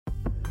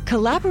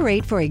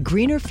Collaborate for a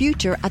greener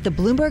future at the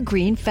Bloomberg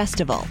Green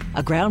Festival,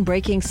 a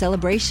groundbreaking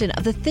celebration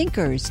of the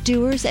thinkers,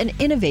 doers, and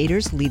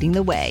innovators leading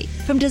the way.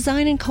 From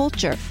design and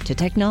culture to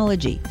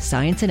technology,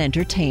 science, and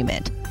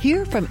entertainment.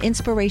 Hear from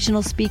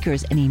inspirational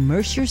speakers and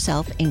immerse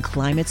yourself in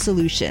climate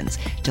solutions.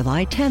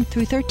 July 10th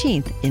through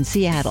 13th in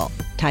Seattle.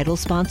 Title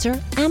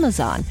sponsor,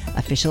 Amazon.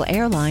 Official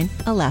airline,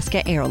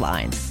 Alaska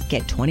Airlines.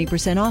 Get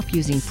 20% off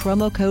using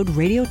promo code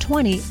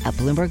radio20 at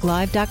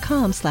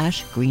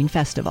BloombergLive.com/Green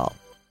Festival.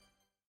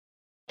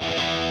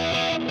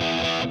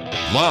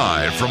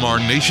 Live from our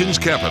nation's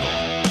capital,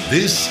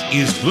 this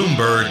is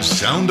Bloomberg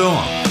Sound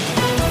On.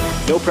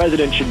 No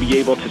president should be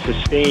able to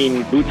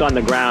sustain boots on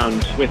the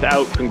ground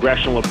without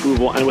congressional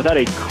approval and without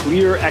a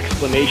clear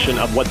explanation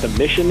of what the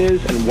mission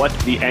is and what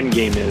the end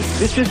game is.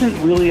 This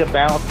isn't really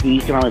about the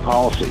economic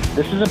policy.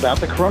 This is about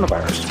the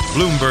coronavirus.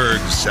 Bloomberg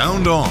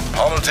Sound On.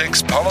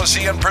 Politics,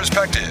 policy, and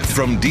perspective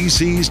from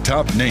D.C.'s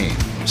top names.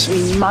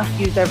 We must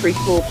use every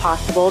tool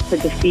possible to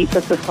defeat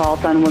this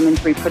assault on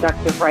women's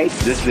reproductive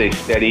rights. This is a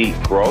steady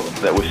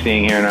growth that we're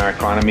seeing here in our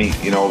economy,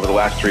 over the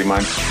last 3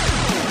 months.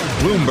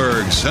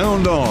 Bloomberg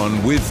Sound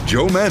On with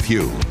Joe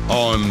Matthew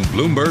on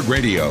Bloomberg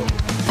Radio.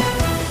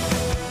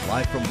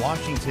 Live from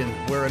Washington,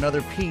 where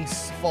another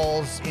piece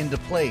falls into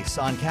place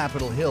on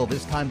Capitol Hill,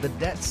 this time the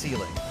debt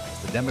ceiling.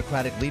 The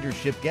Democratic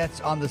leadership gets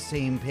on the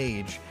same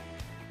page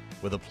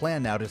with a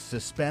plan now to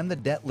suspend the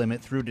debt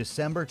limit through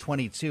December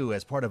 22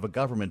 as part of a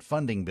government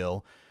funding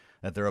bill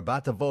that they're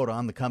about to vote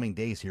on the coming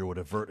days here would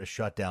avert a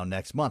shutdown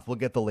next month. We'll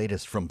get the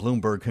latest from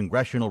Bloomberg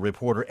congressional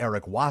reporter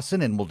Eric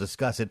Wasson, and we'll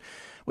discuss it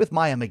with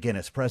Maya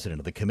McGinnis, president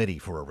of the Committee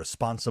for a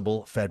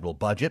Responsible Federal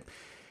Budget.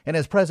 And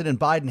as President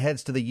Biden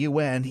heads to the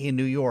UN in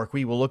New York,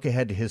 we will look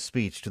ahead to his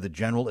speech to the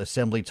General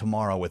Assembly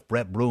tomorrow with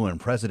Brett Bruen,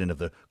 president of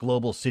the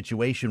Global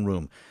Situation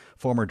Room,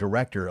 former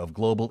director of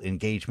global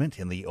engagement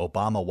in the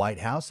Obama White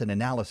House, and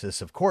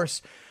analysis, of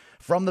course,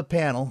 from the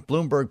panel.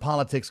 Bloomberg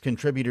Politics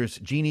contributors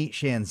Jeannie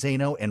Sheehan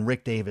Zaino and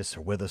Rick Davis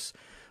are with us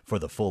for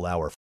the full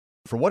hour.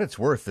 For what it's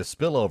worth, the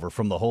spillover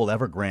from the whole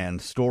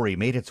Evergrande story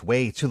made its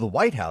way to the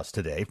White House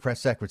today. Press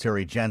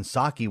Secretary Jen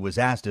Psaki was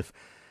asked if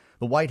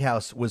the White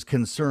House was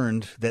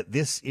concerned that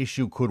this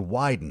issue could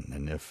widen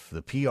and if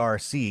the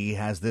PRC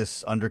has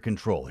this under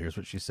control. Here's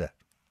what she said.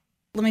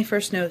 Let me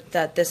first note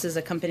that this is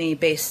a company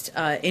based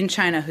in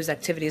China whose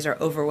activities are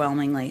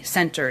overwhelmingly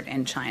centered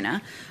in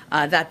China.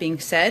 That being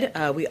said,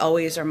 we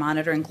always are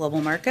monitoring global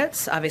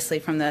markets, obviously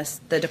from the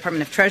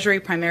Department of Treasury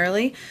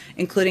primarily,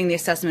 including the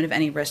assessment of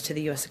any risk to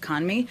the U.S.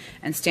 economy,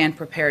 and stand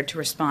prepared to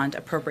respond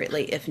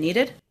appropriately if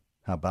needed.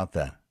 How about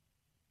that?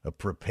 A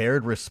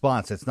prepared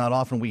response. It's not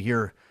often we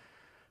hear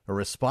a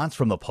response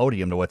from the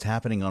podium to what's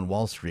happening on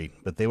Wall Street,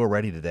 but they were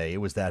ready today.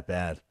 It was that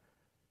bad.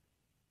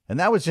 And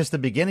that was just the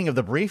beginning of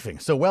the briefing.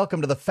 So welcome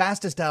to the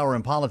fastest hour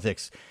in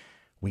politics.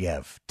 We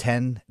have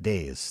 10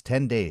 days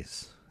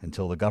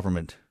until the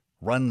government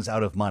runs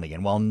out of money.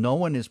 And while no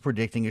one is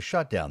predicting a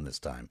shutdown this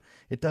time,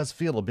 it does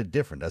feel a bit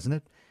different, doesn't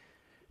it?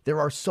 There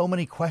are so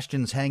many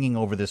questions hanging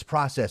over this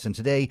process. And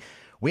today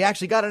we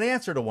actually got an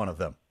answer to one of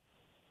them.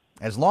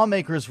 As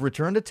lawmakers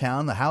returned to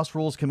town, the House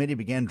Rules Committee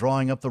began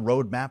drawing up the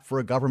roadmap for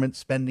a government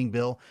spending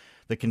bill,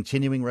 the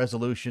continuing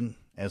resolution,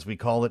 as we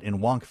call it in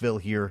Wonkville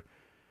here,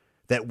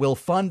 that will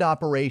fund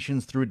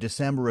operations through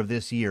December of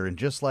this year. And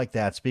just like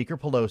that, Speaker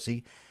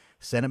Pelosi,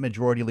 Senate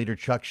Majority Leader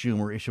Chuck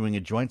Schumer issuing a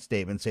joint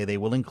statement say they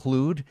will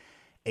include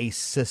a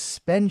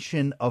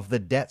suspension of the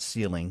debt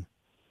ceiling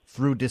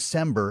through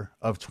December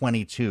of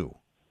 22,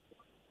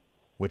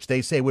 which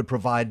they say would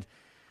provide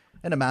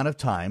an amount of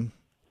time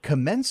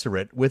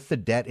commensurate with the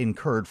debt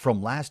incurred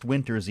from last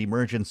winter's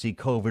emergency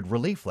COVID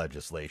relief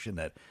legislation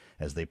that,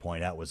 as they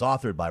point out, was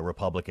authored by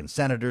Republican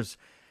senators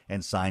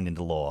and signed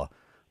into law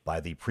by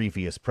the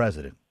previous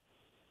president.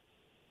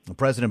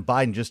 President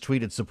Biden just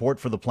tweeted support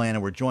for the plan,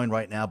 and we're joined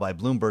right now by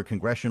Bloomberg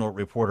congressional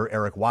reporter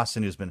Eric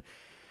Wasson, who's been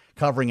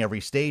covering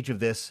every stage of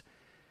this.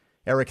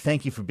 Eric,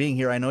 thank you for being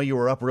here. I know you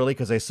were up early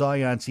because I saw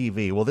you on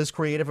TV. Will this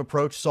creative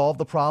approach solve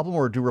the problem,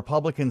 or do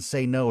Republicans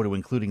say no to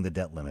including the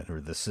debt limit or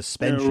the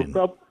suspension?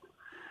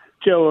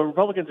 Joe,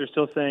 Republicans are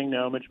still saying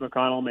no. Mitch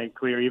McConnell made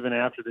clear even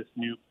after this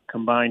new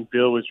combined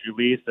bill was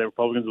released that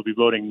Republicans will be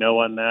voting no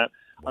on that.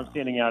 I'm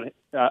standing out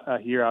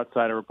here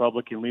outside a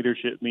Republican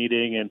leadership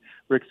meeting, and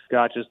Rick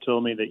Scott just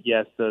told me that,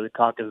 yes, the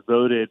caucus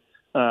voted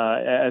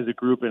as a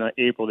group in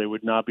April they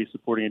would not be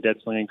supporting a debt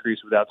ceiling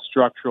increase without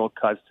structural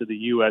cuts to the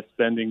U.S.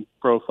 spending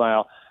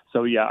profile.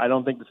 So, yeah, I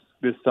don't think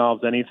this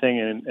solves anything,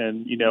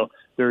 and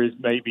there is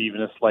maybe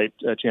even a slight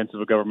chance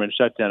of a government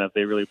shutdown if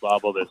they really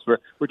bobble this.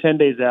 We're 10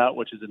 days out,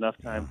 which is enough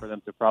time for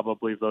them to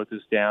probably vote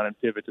this down and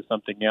pivot to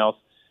something else.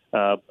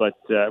 But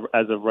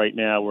as of right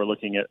now, we're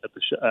looking at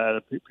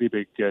a pretty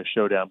big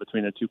showdown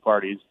between the two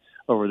parties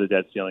over the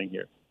debt ceiling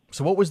here.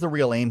 So what was the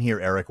real aim here,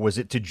 Eric? Was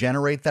it to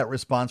generate that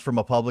response from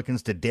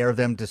Republicans, to dare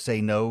them to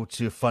say no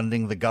to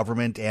funding the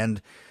government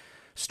and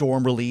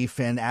storm relief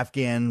and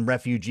Afghan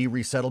refugee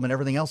resettlement,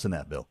 everything else in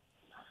that bill?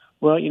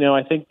 Well,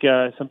 I think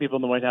some people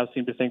in the White House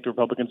seem to think the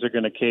Republicans are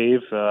going to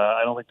cave.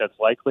 I don't think that's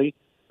likely.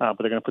 but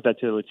they're going to put that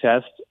to the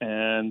test,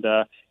 and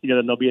then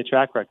there'll be a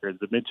track record.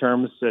 The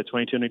midterms,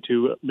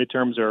 2022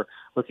 midterms, are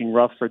looking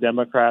rough for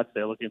Democrats.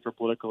 They're looking for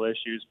political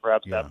issues.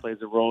 Perhaps that plays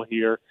a role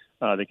here.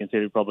 They can say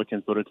the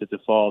Republicans voted to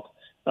default,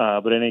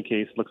 but in any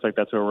case, looks like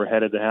that's where we're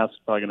headed. The House is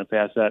probably going to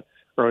pass that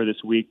early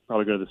this week.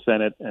 Probably go to the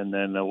Senate, and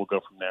then we'll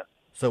go from there.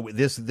 So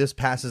this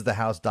passes the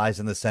House, dies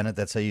in the Senate.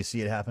 That's how you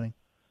see it happening?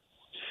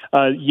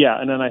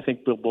 And then I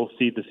think we'll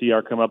see the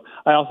CR come up.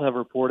 I also have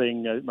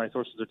reporting. My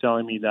sources are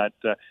telling me that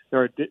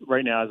there are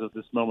right now, as of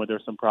this moment, there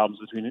are some problems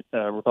between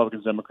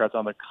Republicans and Democrats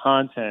on the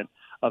content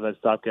of that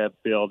stopgap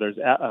bill. There's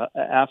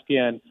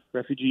Afghan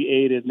refugee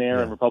aid in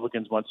there, and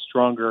Republicans want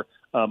stronger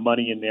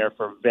money in there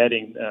for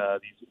vetting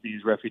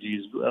these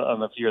refugees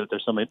on the fear that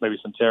there's maybe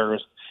some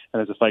terrorists, and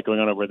there's a fight going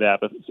on over that.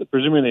 But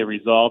presuming they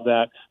resolve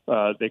that,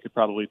 they could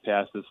probably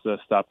pass this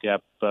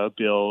stopgap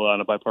bill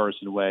on a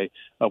bipartisan way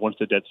once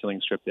the debt ceiling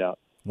is stripped out.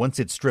 Once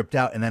it's stripped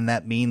out, and then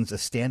that means a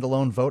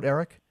standalone vote,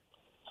 Eric?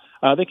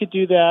 They could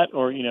do that,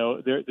 or,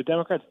 the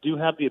Democrats do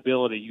have the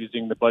ability,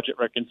 using the budget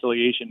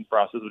reconciliation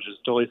process, which is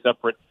a totally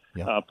separate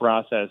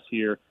process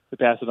here, to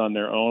pass it on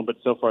their own, but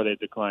so far they've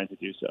declined to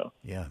do so.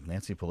 Yeah,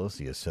 Nancy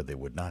Pelosi has said they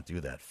would not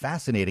do that.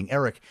 Fascinating.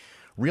 Eric,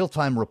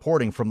 real-time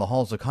reporting from the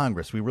halls of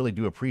Congress. We really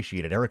do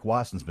appreciate it. Eric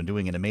Wasson's been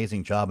doing an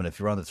amazing job, and if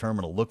you're on the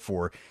terminal, look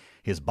for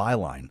his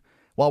byline.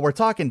 While we're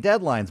talking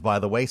deadlines, by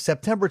the way,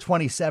 September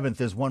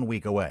 27th is 1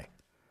 week away.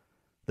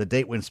 The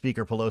date when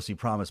Speaker Pelosi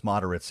promised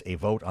moderates a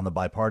vote on the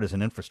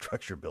bipartisan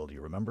infrastructure bill. Do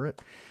you remember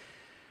it?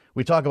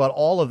 We talk about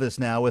all of this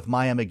now with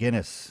Maya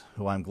McGuinness,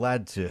 who I'm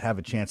glad to have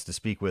a chance to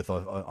speak with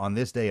on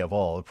this day of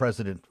all, the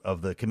president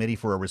of the Committee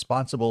for a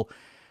Responsible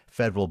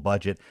Federal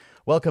Budget.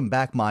 Welcome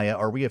back, Maya.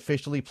 Are we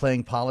officially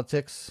playing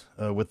politics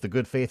with the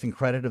good faith and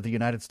credit of the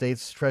United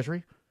States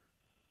Treasury?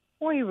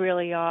 We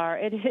really are.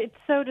 It's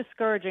so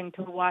discouraging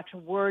to watch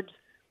words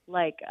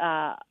like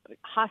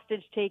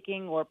hostage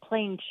taking or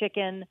playing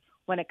chicken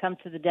when it comes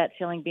to the debt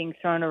ceiling being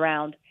thrown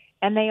around,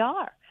 and they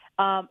are.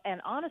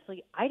 And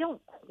honestly, I don't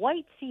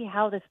quite see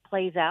how this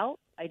plays out.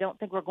 I don't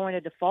think we're going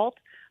to default,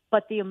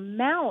 but the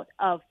amount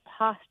of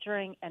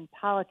posturing and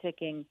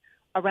politicking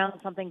around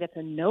something that's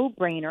a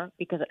no-brainer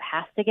because it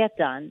has to get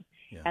done,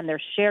 and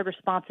there's shared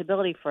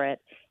responsibility for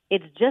it,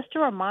 it's just a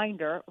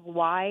reminder of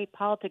why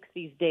politics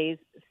these days,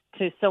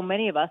 to so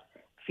many of us,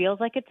 feels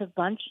like it's a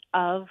bunch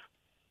of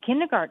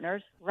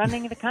kindergartners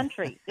running the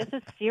country. This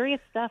is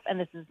serious stuff, and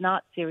this is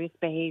not serious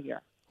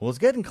behavior. Well, it's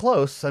getting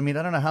close. I mean,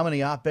 I don't know how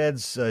many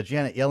op-eds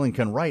Janet Yellen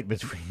can write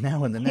between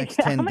now and the next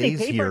 10 how many days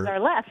papers here.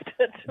 Are left?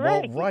 That's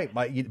right. Well,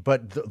 right.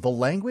 But the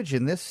language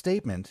in this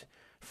statement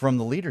from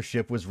the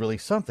leadership was really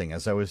something.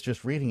 As I was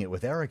just reading it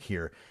with Eric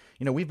here,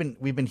 we've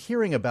been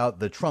hearing about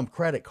the Trump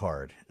credit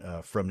card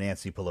from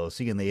Nancy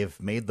Pelosi, and they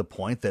have made the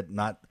point that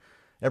not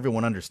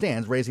everyone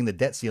understands raising the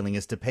debt ceiling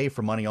is to pay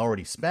for money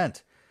already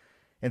spent.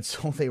 And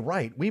so they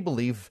write, we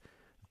believe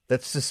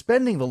that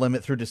suspending the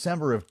limit through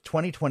December of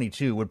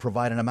 2022 would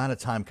provide an amount of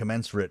time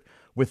commensurate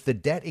with the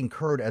debt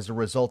incurred as a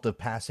result of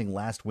passing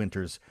last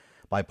winter's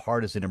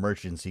bipartisan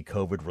emergency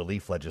COVID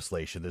relief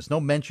legislation. There's no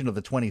mention of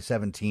the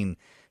 2017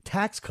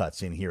 tax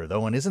cuts in here,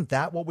 though. And isn't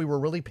that what we were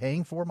really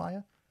paying for,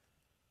 Maya?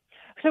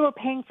 So we're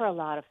paying for a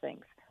lot of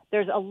things.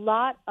 There's a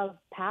lot of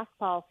past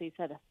policies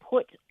that have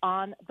put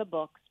on the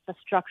books the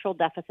structural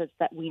deficits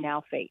that we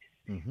now face.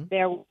 Mm-hmm.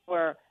 There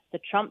were the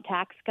Trump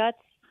tax cuts,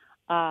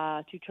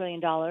 $2 trillion.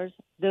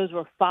 Those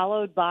were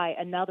followed by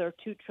another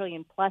 $2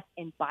 trillion plus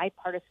in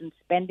bipartisan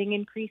spending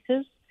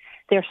increases.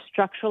 There's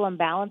structural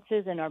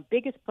imbalances in our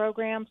biggest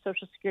programs,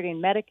 Social Security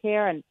and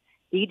Medicare, and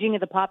the aging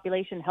of the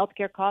population,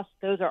 healthcare costs.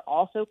 Those are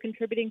also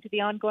contributing to the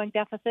ongoing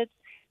deficits.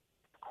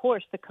 Of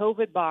course, the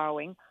COVID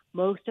borrowing,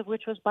 most of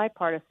which was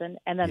bipartisan,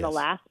 and then the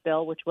last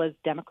bill, which was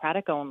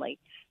Democratic only.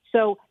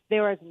 So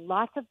there is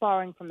lots of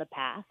borrowing from the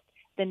past.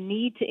 The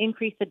need to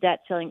increase the debt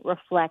ceiling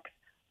reflects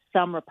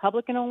some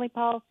Republican-only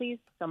policies,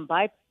 some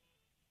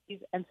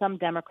bipartisan, and some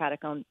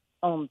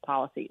Democratic-owned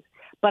policies.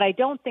 But I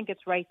don't think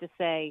it's right to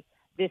say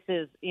this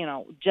is,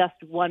 just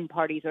one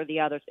party's or the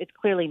other's. It's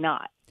clearly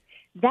not.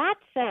 That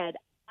said,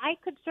 I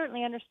could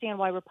certainly understand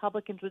why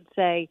Republicans would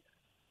say,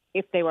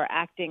 if they were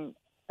acting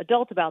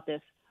adult about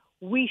this,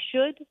 we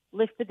should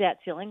lift the debt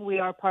ceiling. We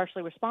are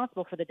partially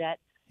responsible for the debt,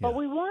 but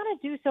we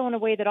want to do so in a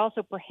way that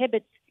also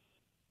prohibits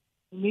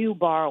new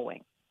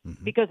borrowing,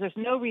 because there's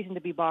no reason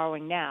to be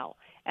borrowing now.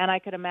 And I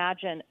could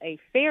imagine a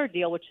fair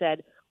deal which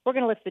said, we're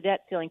going to lift the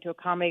debt ceiling to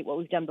accommodate what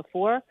we've done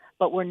before,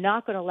 but we're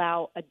not going to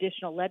allow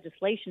additional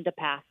legislation to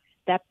pass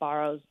that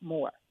borrows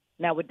more.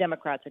 Now, would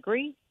Democrats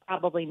agree?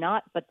 Probably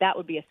not, but that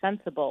would be a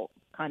sensible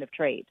kind of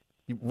trade.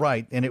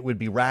 Right, and it would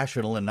be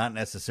rational and not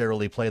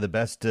necessarily play the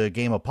best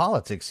game of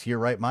politics here,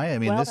 right, Maya? I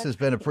mean, this has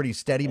been a pretty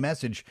steady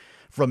message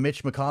from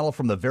Mitch McConnell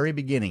from the very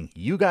beginning.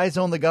 You guys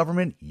own the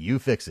government, you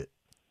fix it.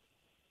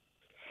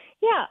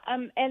 Yeah,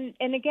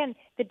 and again,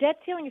 the debt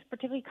ceiling is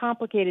particularly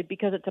complicated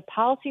because it's a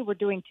policy we're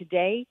doing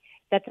today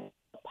that's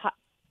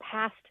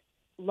past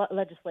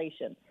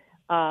legislation,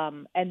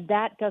 and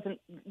that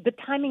the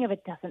timing of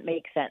it doesn't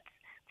make sense.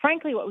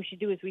 Frankly, what we should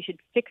do is we should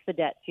fix the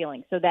debt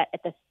ceiling so that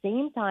at the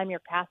same time you're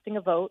casting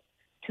a vote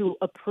to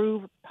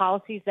approve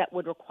policies that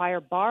would require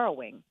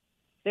borrowing,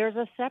 there's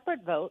a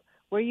separate vote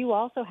where you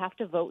also have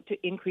to vote to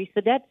increase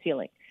the debt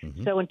ceiling.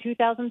 Mm-hmm. So in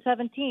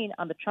 2017,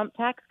 on the Trump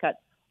tax cuts,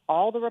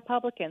 all the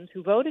Republicans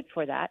who voted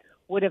for that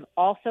would have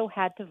also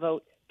had to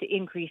vote to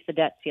increase the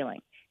debt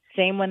ceiling.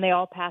 Same when they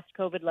all passed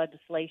COVID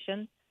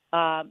legislation.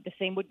 The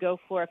same would go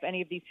for if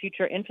any of these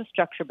future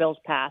infrastructure bills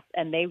pass,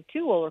 and they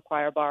too will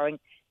require borrowing,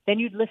 then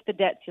you'd lift the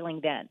debt ceiling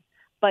then.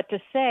 But to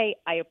say,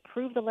 I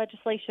approve the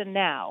legislation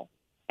now,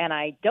 and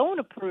I don't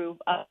approve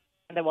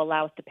that will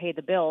allow us to pay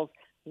the bills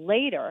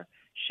later,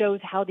 shows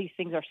how these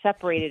things are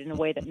separated in a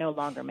way that no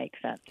longer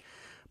makes sense.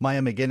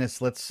 Maya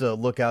McGinnis, let's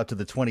look out to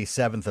the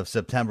 27th of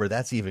September.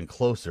 That's even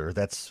closer.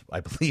 That's,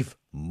 I believe,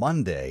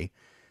 Monday.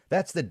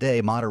 That's the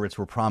day moderates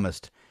were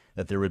promised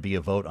that there would be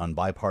a vote on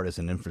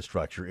bipartisan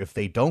infrastructure. If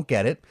they don't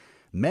get it,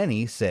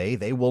 many say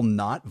they will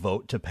not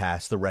vote to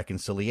pass the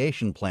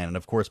reconciliation plan. And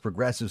of course,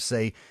 progressives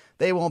say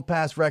they won't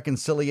pass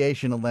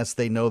reconciliation unless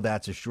they know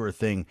that's a sure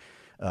thing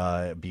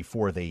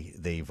before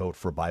they vote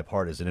for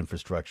bipartisan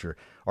infrastructure.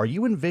 Are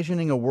you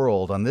envisioning a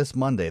world on this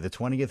Monday, the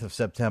 20th of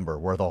September,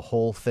 where the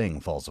whole thing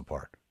falls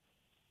apart?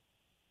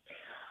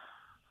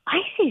 I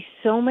see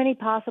so many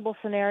possible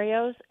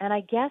scenarios, and I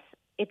guess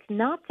it's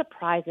not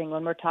surprising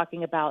when we're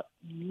talking about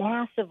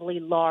massively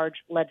large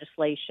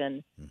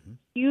legislation,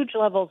 huge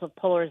levels of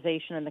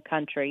polarization in the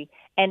country,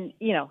 and,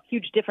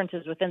 huge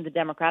differences within the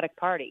Democratic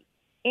Party,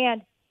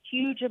 and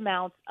huge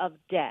amounts of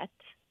debt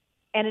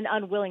and an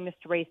unwillingness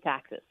to raise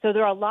taxes. So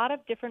there are a lot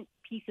of different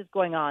pieces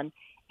going on,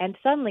 and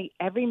suddenly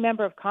every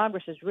member of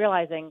Congress is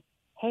realizing,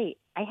 hey,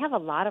 I have a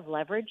lot of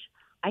leverage.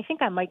 I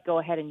think I might go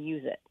ahead and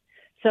use it.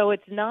 So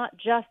it's not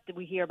just that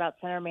we hear about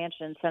Senator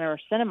Manchin and Senator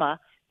Sinema.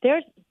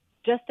 There's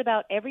just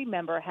about every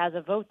member has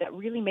a vote that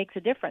really makes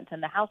a difference. In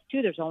the House,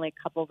 too, there's only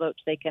a couple of votes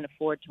they can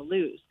afford to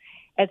lose.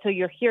 And so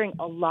you're hearing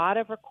a lot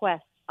of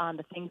requests on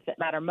the things that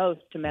matter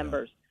most to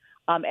members,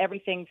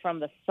 everything from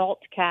the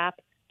SALT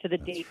cap to the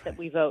dates that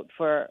we vote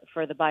for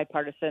the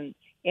bipartisan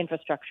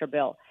infrastructure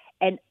bill.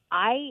 And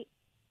I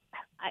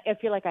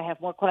feel like I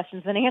have more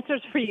questions than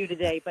answers for you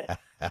today, but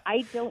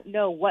I don't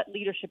know what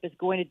leadership is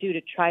going to do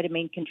to try to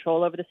maintain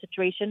control over the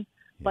situation,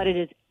 but it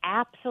is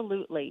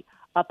absolutely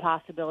a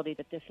possibility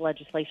that this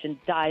legislation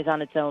dies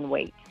on its own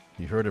weight.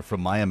 You heard it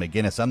from Maya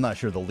McGinnis. I'm not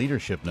sure the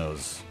leadership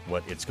knows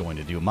what it's going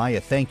to do. Maya,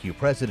 thank you,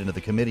 President of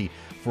the Committee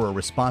for a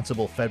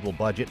Responsible Federal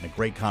Budget and a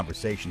great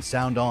conversation.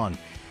 Sound On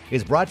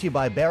is brought to you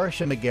by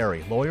Barish and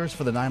McGarry, lawyers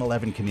for the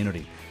 9/11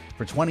 community.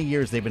 For 20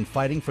 years, they've been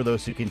fighting for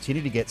those who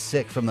continue to get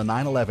sick from the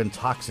 9/11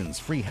 toxins.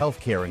 Free health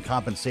care and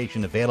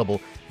compensation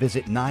available.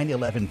 Visit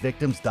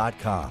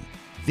 911victims.com.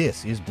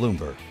 This is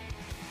Bloomberg.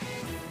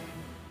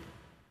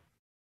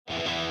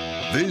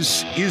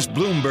 This is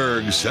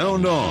Bloomberg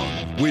Sound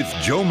On with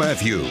Joe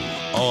Matthew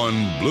on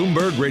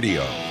Bloomberg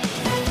Radio.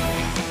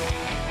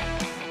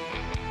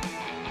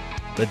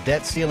 The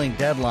debt ceiling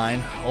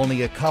deadline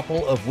only a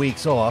couple of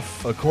weeks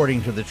off,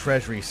 according to the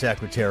Treasury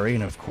Secretary.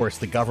 And of course,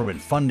 the government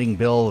funding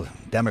bill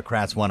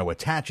Democrats want to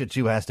attach it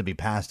to has to be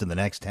passed in the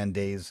next 10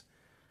 days.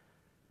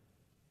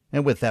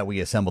 And with that,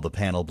 we assemble the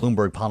panel.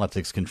 Bloomberg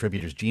Politics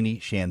contributors Jeannie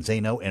Sheehan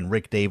Zaino and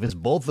Rick Davis,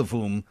 both of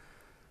whom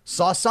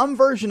saw some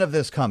version of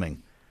this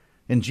coming.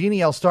 And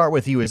Jeannie, I'll start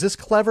with you. Is this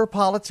clever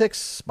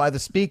politics by the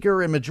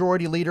Speaker and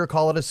Majority Leader?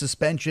 Call it a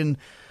suspension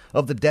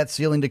of the debt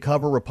ceiling to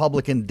cover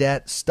Republican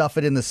debt, stuff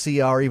it in the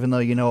CR even though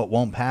you know it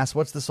won't pass.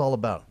 What's this all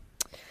about?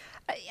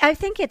 I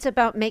think it's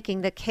about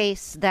making the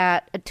case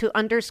that to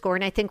underscore,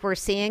 and I think we're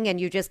seeing,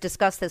 and you just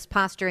discussed this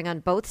posturing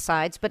on both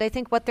sides, but I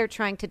think what they're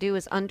trying to do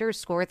is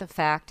underscore the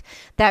fact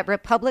that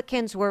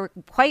Republicans were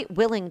quite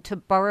willing to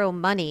borrow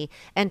money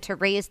and to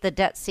raise the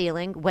debt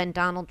ceiling when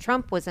Donald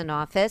Trump was in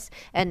office.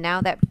 And now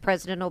that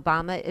President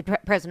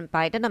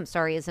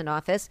Biden, is in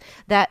office,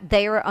 that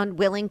they are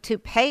unwilling to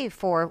pay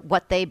for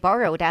what they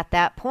borrowed at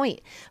that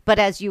point. But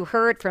as you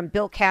heard from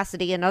Bill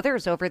Cassidy and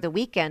others over the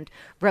weekend,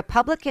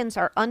 Republicans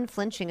are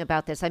unflinching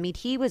about this. I mean,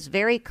 he was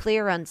very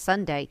clear on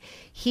Sunday.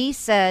 He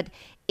said,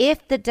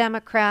 if the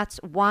Democrats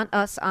want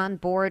us on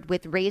board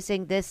with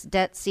raising this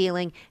debt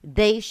ceiling,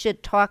 they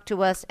should talk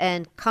to us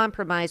and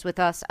compromise with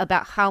us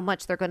about how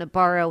much they're going to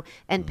borrow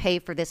and pay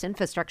for this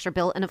infrastructure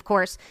bill. And of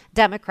course,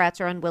 Democrats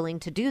are unwilling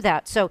to do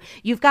that. So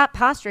you've got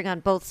posturing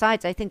on both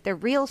sides. I think the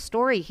real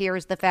story here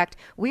is the fact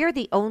we are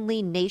the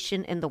only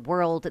nation in the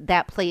world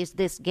that plays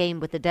this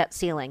game with the debt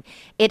ceiling.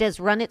 It has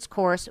run its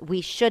course.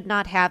 We should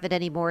not have it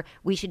anymore.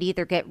 We should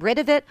either get rid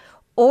of it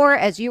or,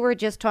 as you were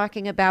just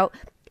talking about,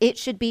 it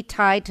should be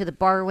tied to the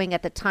borrowing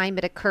at the time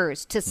it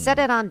occurs. To set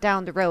it on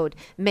down the road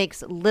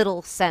makes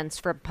little sense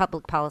from a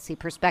public policy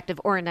perspective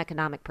or an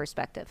economic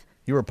perspective.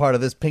 You were part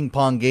of this ping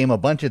pong game a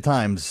bunch of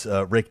times,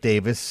 Rick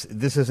Davis.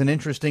 This is an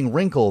interesting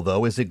wrinkle,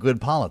 though. Is it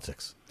good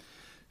politics?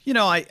 You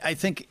know, I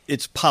think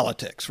it's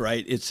politics,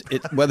 right?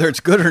 Whether it's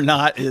good or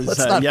not is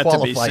yet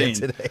to be seen.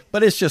 Today.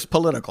 But it's just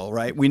political,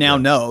 right? We now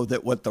know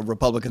that what the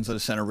Republicans in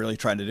the Senate are really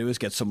trying to do is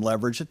get some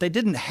leverage that they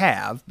didn't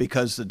have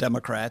because the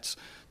Democrats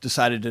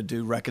decided to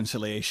do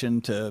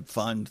reconciliation to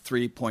fund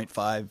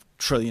 $3.5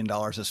 trillion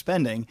of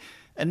spending.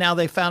 And now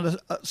they found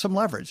some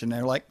leverage, and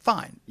they're like,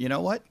 fine, you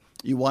know what?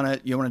 You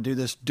want to do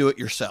this, do it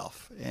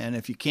yourself. And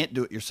if you can't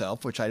do it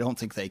yourself, which I don't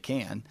think they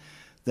can,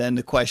 then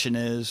the question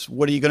is,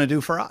 what are you going to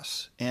do for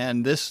us?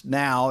 And this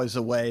now is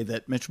a way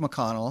that Mitch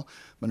McConnell,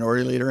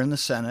 minority leader in the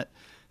Senate,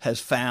 has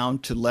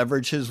found to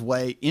leverage his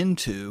way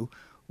into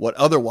what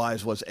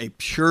otherwise was a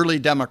purely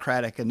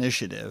Democratic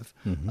initiative,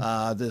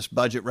 this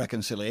budget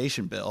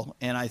reconciliation bill.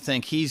 And I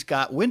think he's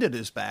got wind at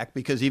his back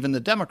because even the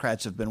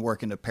Democrats have been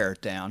working to pare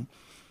it down,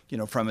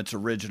 from its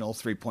original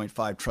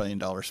 $3.5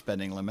 trillion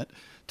spending limit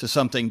to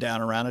something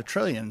down around $1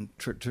 trillion,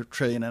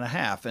 trillion and a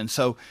half. And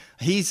so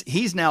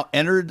he's now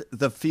entered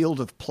the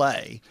field of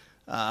play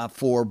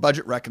for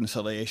budget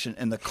reconciliation,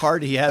 and the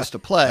card he has to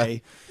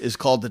play is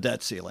called the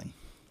debt ceiling.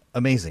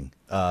 Amazing.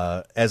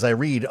 As I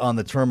read on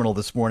the terminal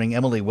this morning,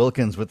 Emily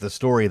Wilkins with the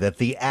story that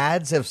the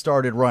ads have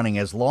started running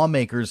as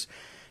lawmakers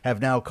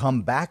have now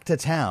come back to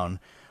town.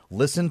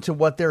 Listen to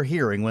what they're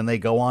hearing when they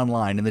go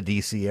online in the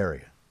D.C.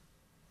 area.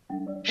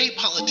 Hey,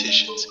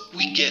 politicians,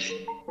 we get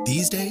it.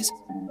 These days,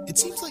 it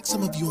seems like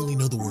some of you only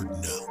know the word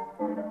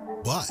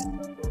no. But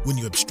when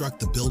you obstruct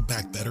the Build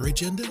Back Better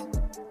agenda,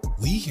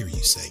 we hear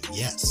you say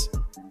yes.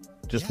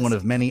 Just one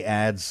of many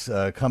ads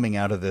coming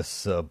out of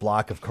this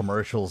block of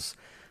commercials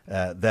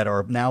that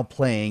are now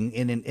playing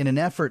in an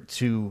effort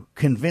to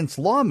convince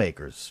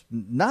lawmakers,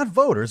 not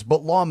voters,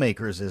 but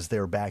lawmakers, as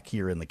they're back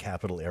here in the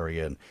Capitol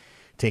area and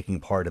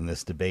taking part in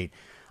this debate.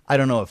 I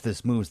don't know if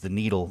this moves the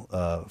needle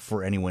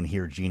for anyone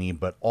here, Jeannie,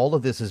 but all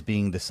of this is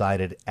being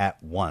decided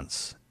at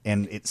once.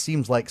 And it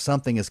seems like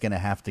something is going to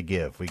have to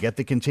give. We get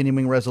the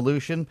continuing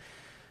resolution,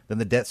 then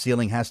the debt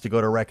ceiling has to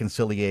go to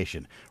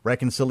reconciliation.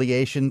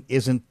 Reconciliation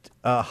isn't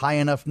a high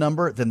enough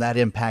number, then that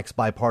impacts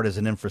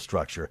bipartisan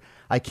infrastructure.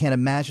 I can't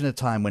imagine a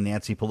time when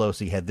Nancy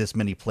Pelosi had this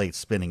many plates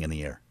spinning in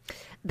the air.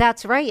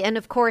 That's right. And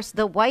of course,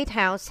 the White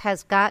House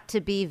has got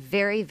to be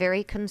very,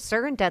 very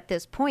concerned at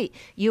this point.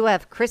 You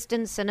have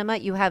Kyrsten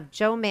Sinema, you have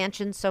Joe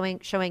Manchin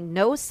showing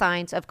no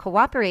signs of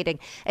cooperating.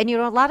 And,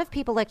 a lot of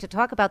people like to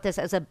talk about this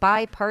as a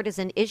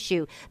bipartisan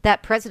issue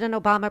that President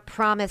Obama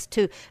promised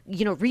to,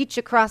 reach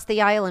across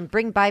the aisle and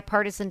bring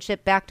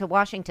bipartisanship back to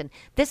Washington.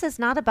 This is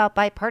not about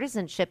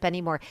bipartisanship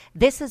anymore.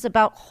 This is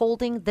about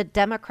holding the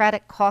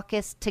Democratic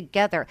caucus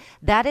together.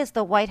 That is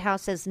the White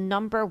House's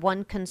number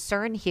one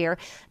concern here.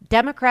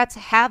 Democrats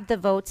have the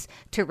votes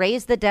to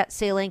raise the debt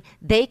ceiling.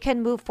 They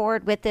can move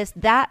forward with this.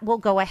 That will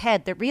go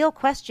ahead. The real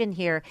question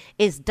here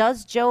is,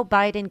 does Joe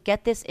Biden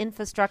get this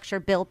infrastructure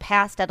bill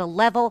passed at a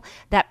level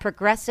that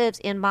progressives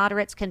and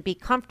moderates can be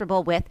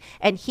comfortable with,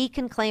 and he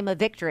can claim a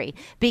victory?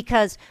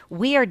 Because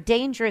we are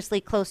dangerously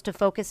close to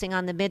focusing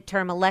on the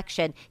midterm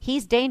election.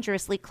 He's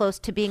dangerously close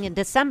to being in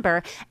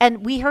December.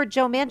 And we heard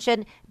Joe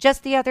Manchin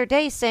just the other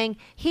day saying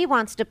he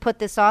wants to put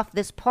this off,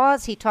 this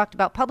pause he talked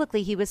about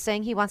publicly. He was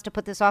saying he wants to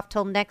put this off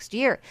till next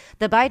year.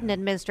 The Biden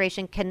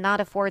administration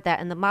cannot afford that.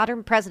 In the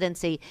modern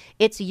presidency,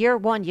 it's year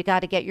one. You got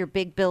to get your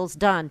big bills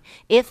done.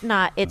 If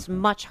not, it's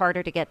much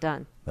harder to get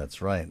done.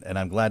 That's right. And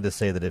I'm glad to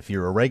say that if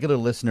you're a regular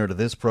listener to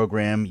this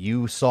program,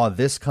 you saw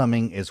this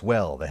coming as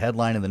well. The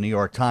headline in the New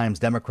York Times,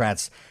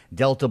 Democrats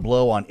dealt a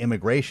blow on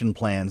immigration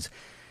plans.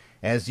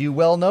 As you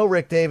well know,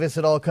 Rick Davis,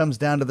 it all comes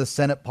down to the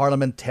Senate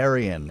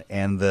parliamentarian.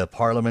 And the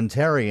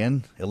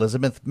parliamentarian,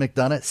 Elizabeth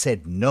McDonough,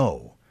 said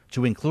no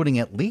to including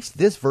at least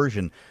this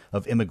version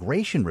of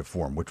immigration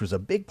reform, which was a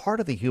big part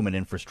of the human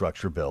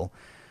infrastructure bill.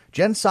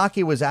 Jen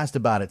Psaki was asked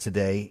about it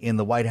today in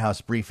the White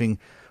House briefing.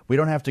 We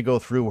don't have to go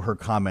through her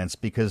comments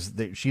because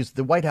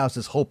the White House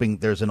is hoping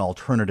there's an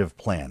alternative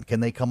plan. Can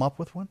they come up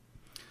with one?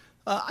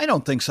 I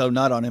don't think so.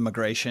 Not on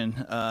immigration.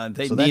 So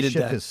that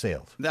ship has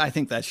sailed. I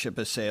think that ship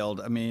has sailed.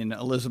 I mean,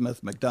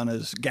 Elizabeth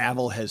McDonough's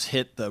gavel has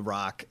hit the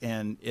rock,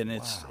 and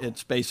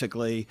it's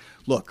basically,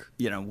 look,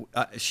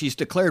 she's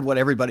declared what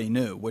everybody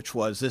knew, which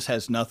was this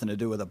has nothing to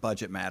do with a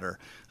budget matter.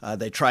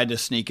 They tried to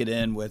sneak it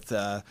in with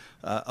a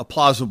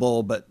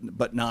plausible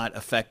but not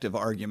effective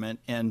argument,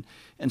 and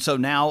so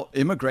now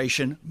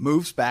immigration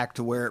moves back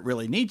to where it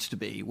really needs to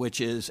be,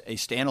 which is a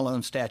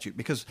standalone statute.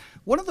 Because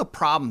one of the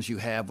problems you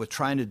have with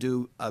trying to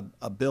do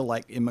a bill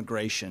like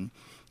immigration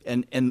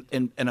and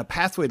a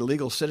pathway to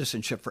legal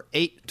citizenship for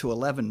 8 to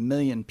 11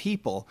 million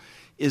people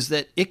is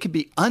that it could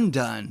be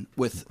undone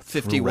with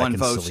 51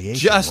 votes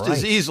just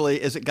as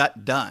easily as it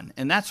got done.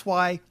 And that's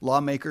why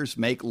lawmakers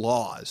make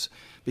laws,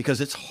 because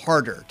it's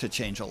harder to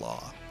change a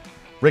law.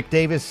 Rick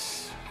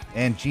Davis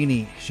and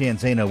Jeannie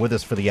Shanzano with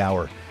us for the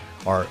hour.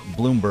 Our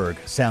Bloomberg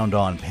Sound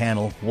On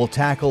panel will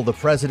tackle the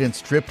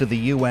president's trip to the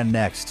UN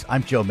next.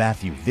 I'm Joe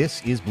Matthew.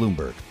 This is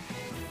Bloomberg.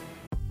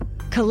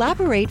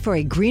 Collaborate for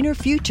a greener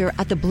future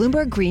at the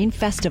Bloomberg Green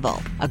Festival,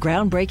 a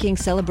groundbreaking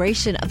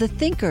celebration of the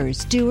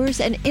thinkers, doers,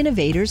 and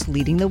innovators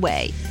leading the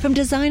way. From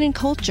design and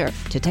culture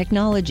to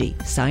technology,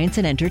 science,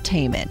 and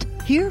entertainment.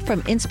 Hear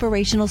from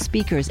inspirational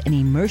speakers and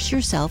immerse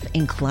yourself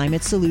in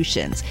climate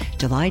solutions.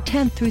 July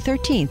 10th through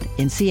 13th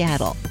in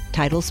Seattle.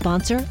 Title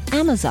sponsor,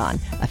 Amazon.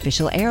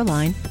 Official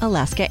airline,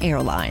 Alaska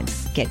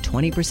Airlines. Get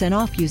 20%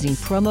 off using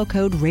promo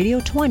code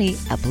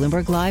radio20 at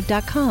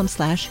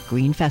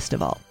BloombergLive.com/Green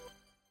Festival.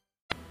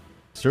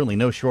 Certainly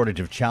no shortage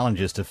of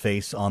challenges to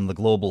face on the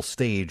global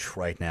stage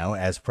right now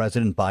as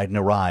President Biden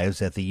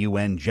arrives at the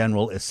UN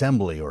General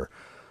Assembly, or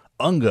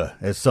UNGA,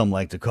 as some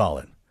like to call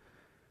it,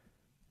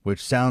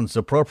 which sounds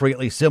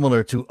appropriately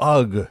similar to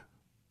UGH.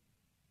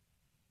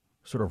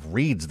 Sort of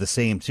reads the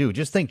same, too.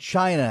 Just think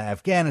China,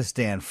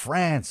 Afghanistan,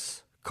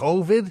 France,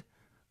 COVID,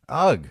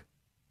 UGH.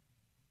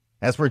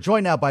 As we're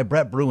joined now by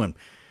Brett Bruen,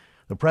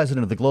 the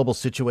president of the Global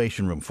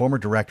Situation Room, former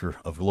director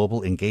of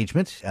global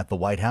engagement at the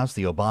White House,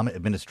 the Obama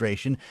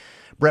administration.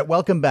 Brett,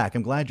 welcome back.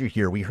 I'm glad you're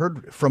here. We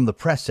heard from the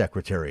press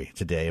secretary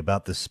today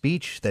about the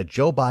speech that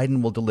Joe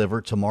Biden will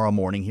deliver tomorrow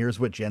morning. Here's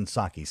what Jen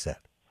Psaki said.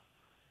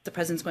 The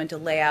president's going to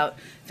lay out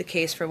the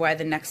case for why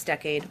the next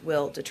decade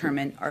will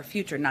determine our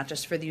future, not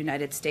just for the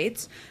United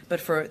States, but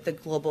for the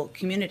global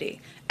community.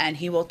 And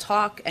he will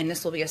talk, and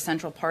this will be a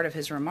central part of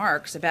his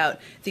remarks, about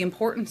the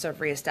importance of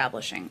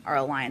reestablishing our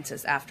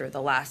alliances after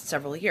the last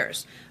several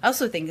years. I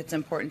also think it's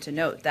important to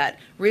note that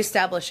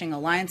reestablishing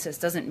alliances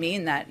doesn't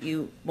mean that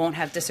you won't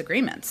have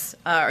disagreements,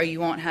 or you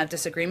won't have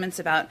disagreements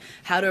about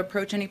how to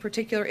approach any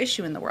particular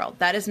issue in the world.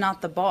 That is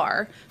not the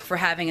bar for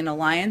having an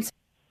alliance.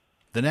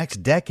 The next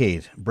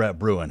decade, Brett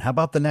Bruen. How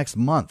about the next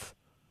month?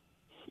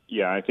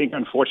 Yeah, I think,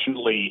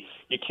 unfortunately,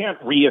 you can't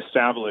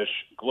reestablish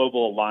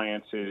global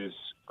alliances,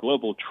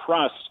 global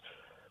trust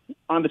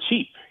on the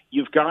cheap.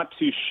 You've got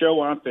to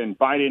show up, and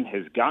Biden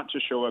has got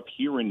to show up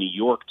here in New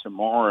York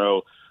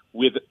tomorrow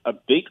with a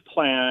big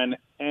plan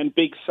and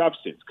big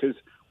substance, because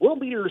world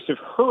leaders have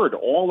heard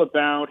all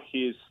about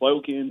his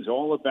slogans,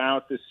 all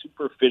about the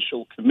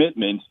superficial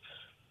commitments.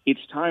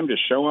 It's time to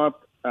show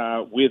up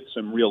with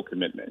some real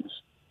commitments.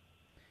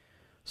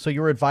 So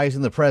you're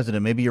advising the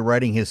president, maybe you're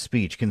writing his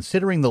speech.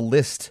 Considering the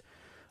list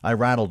I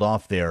rattled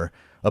off there,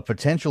 a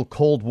potential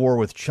Cold War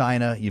with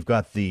China, you've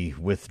got the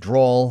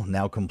withdrawal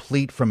now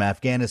complete from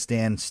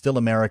Afghanistan, still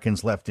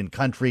Americans left in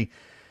country.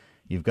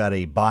 You've got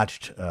a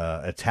botched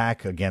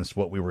attack against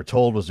what we were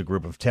told was a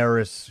group of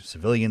terrorists,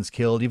 civilians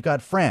killed. You've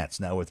got France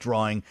now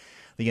withdrawing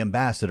the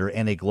ambassador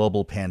and a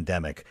global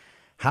pandemic.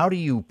 How do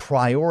you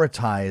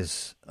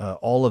prioritize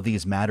all of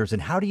these matters,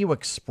 and how do you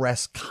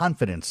express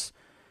confidence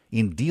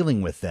in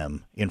dealing with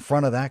them in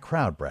front of that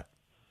crowd, Brett?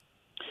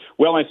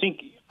 Well, I think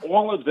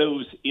all of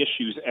those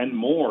issues and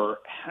more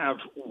have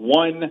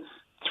one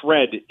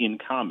thread in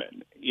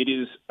common. It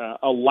is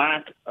a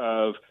lack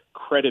of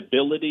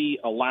credibility,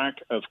 a lack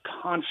of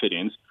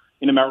confidence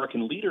in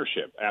American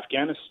leadership.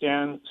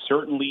 Afghanistan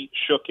certainly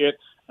shook it.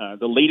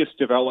 The latest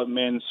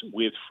developments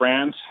with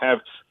France have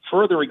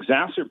further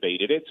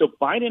exacerbated it. So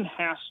Biden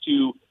has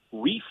to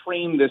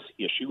reframe this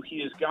issue.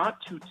 He has got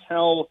to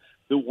tell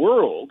the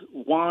world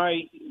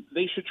why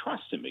they should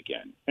trust him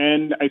again.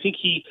 And I think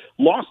he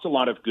lost a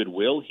lot of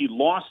goodwill. He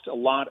lost a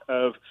lot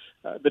of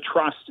the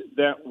trust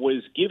that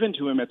was given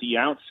to him at the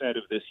outset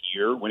of this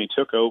year when he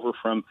took over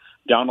from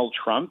Donald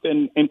Trump.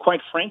 And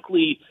quite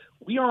frankly,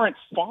 we aren't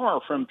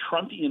far from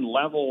Trumpian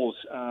levels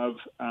of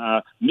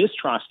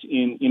mistrust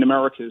in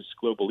America's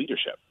global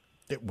leadership.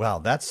 Wow,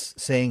 that's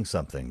saying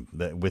something.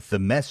 With the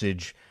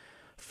message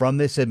from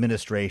this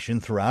administration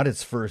throughout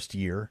its first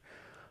year,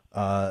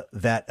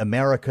 that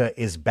America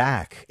is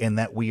back and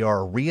that we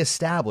are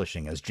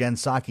reestablishing, as Jen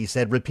Psaki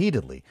said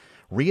repeatedly,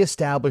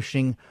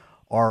 reestablishing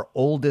our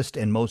oldest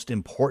and most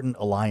important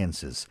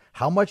alliances.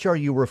 How much are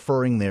you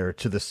referring there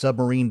to the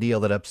submarine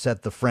deal that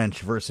upset the French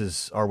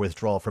versus our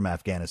withdrawal from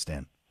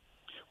Afghanistan?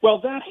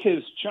 Well, that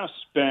has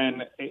just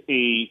been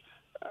a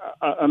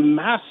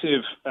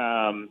massive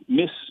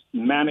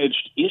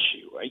mismanaged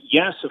issue.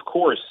 Yes, of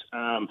course,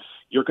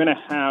 you're going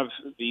to have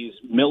these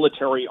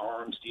military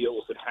arms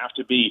deals that have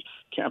to be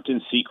kept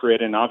in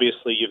secret, and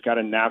obviously you've got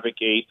to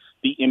navigate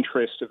the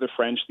interests of the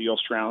French, the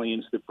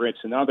Australians, the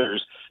Brits, and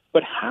others.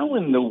 But how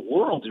in the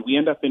world did we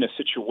end up in a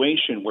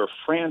situation where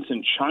France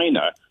and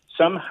China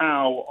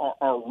somehow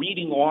are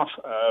reading off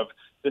of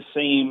the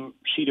same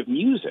sheet of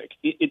music?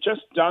 It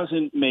just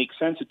doesn't make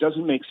sense. It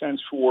doesn't make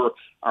sense for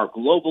our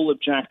global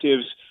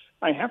objectives.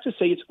 I have to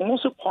say it's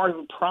also part of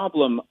a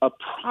problem, a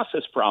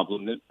process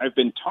problem that I've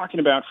been talking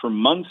about for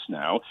months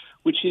now,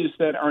 which is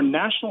that our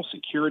national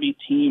security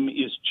team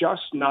is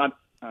just not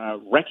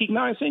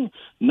recognizing,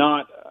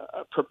 not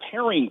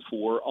preparing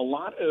for a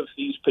lot of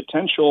these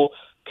potential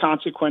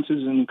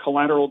consequences and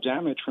collateral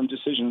damage from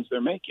decisions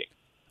they're making.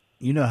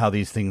 You know how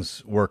these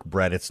things work,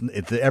 Brett. It's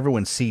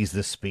everyone sees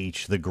this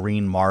speech, the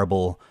green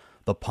marble,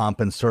 the pomp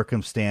and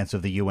circumstance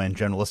of the UN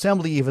General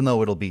Assembly, even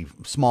though it'll be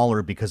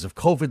smaller because of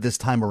COVID this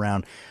time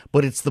around.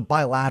 But it's the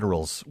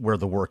bilaterals where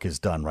the work is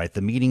done, right?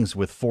 The meetings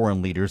with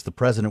foreign leaders. The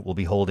president will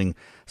be holding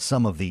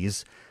some of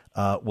these.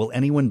 Will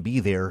anyone be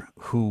there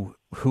who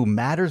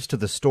matters to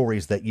the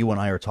stories that you and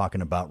I are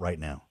talking about right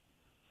now?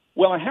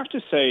 Well, I have to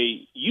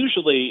say,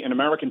 usually an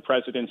American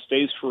president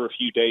stays for a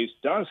few days,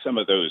 does some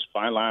of those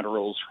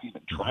bilaterals,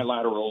 even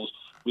trilaterals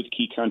with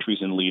key countries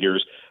and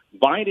leaders.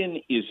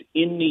 Biden is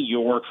in New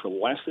York for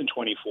less than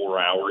 24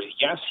 hours.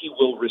 Yes, he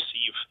will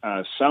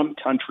receive some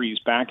countries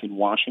back in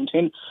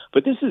Washington,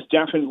 but this is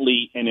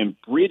definitely an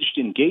abridged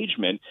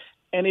engagement,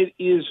 and it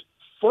is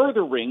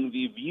furthering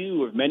the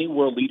view of many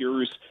world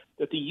leaders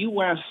that the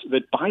U.S.,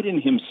 that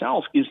Biden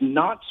himself is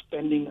not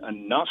spending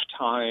enough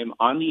time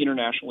on the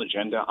international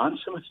agenda, on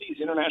some of these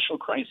international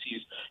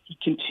crises. He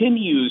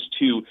continues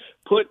to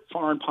put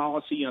foreign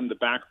policy on the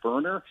back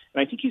burner,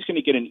 and I think he's going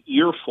to get an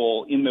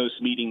earful in those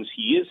meetings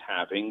he is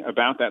having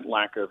about that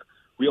lack of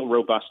real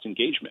robust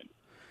engagement.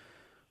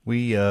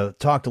 We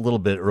talked a little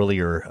bit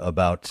earlier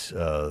about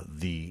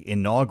the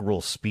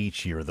inaugural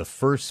speech here, the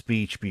first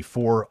speech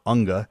before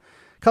UNGA,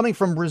 coming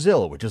from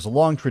Brazil, which is a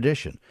long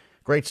tradition.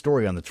 Great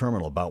story on the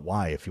terminal about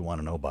why, if you want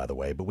to know, by the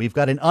way. But we've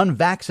got an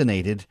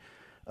unvaccinated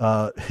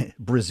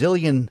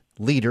Brazilian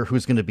leader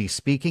who's going to be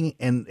speaking.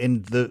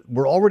 And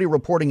we're already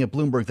reporting at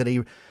Bloomberg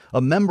that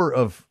a member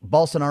of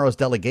Bolsonaro's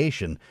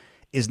delegation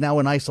is now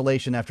in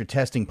isolation after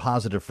testing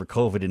positive for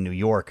COVID in New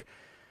York.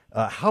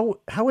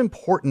 How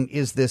important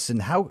is this,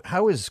 and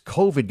how is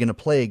COVID going to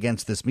play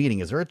against this meeting?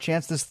 Is there a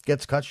chance this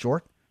gets cut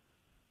short?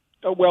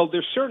 Well,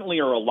 there certainly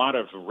are a lot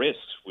of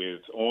risks with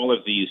all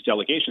of these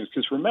delegations,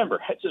 because remember,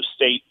 heads of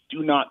state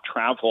do not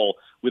travel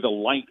with a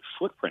light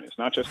footprint. It's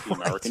not just the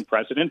American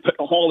president, but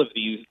all of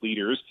these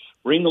leaders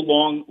bring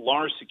along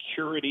large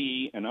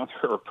security and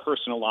other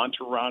personal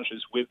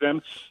entourages with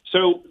them.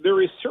 So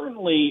there is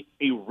certainly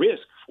a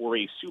risk for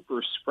a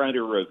super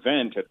spreader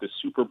event at the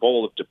Super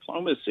Bowl of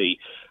diplomacy.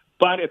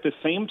 But at the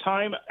same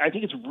time, I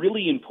think it's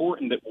really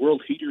important that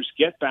world leaders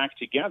get back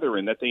together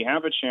and that they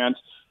have a chance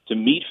to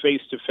meet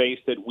face-to-face,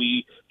 that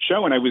we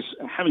show. And I was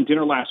having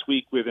dinner last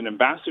week with an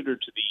ambassador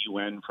to the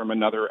UN from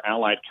another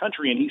allied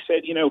country, and he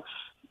said,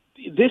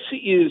 this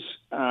is,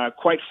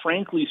 quite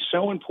frankly,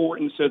 so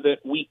important so that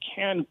we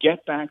can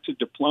get back to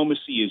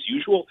diplomacy as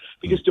usual,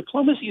 because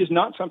diplomacy is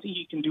not something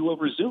you can do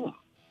over Zoom.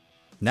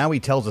 Now he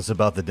tells us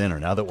about the dinner,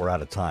 now that we're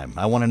out of time.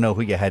 I want to know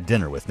who you had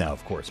dinner with now,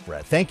 of course,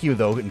 Brett. Thank you,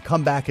 though, and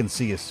come back and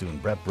see us soon.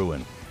 Brett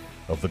Bruen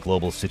of the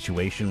Global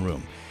Situation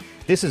Room.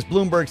 This is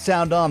Bloomberg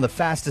Sound On, the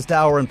fastest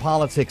hour in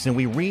politics, and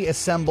we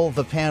reassemble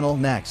the panel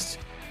next.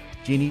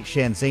 Jeannie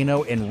Sheehan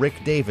Zaino and Rick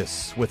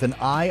Davis with an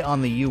eye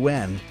on the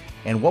UN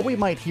and what we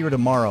might hear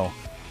tomorrow,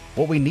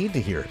 what we need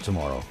to hear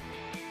tomorrow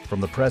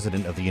from the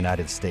President of the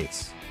United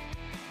States.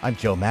 I'm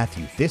Joe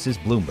Matthew. This is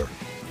Bloomberg.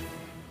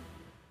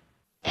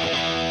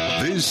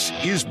 This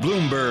is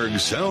Bloomberg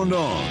Sound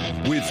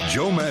On with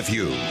Joe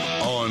Matthew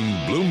on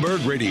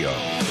Bloomberg Radio.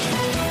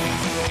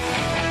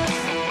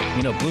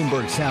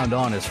 Bloomberg Sound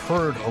On is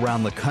heard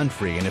around the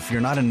country, and if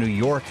you're not in New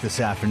York this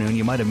afternoon,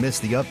 you might have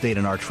missed the update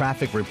in our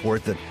traffic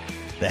report that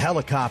the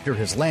helicopter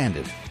has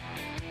landed.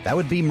 That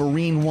would be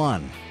Marine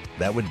One.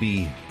 That would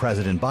be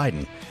President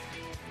Biden.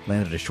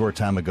 Landed a short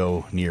time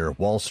ago near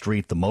Wall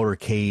Street. The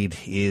motorcade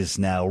is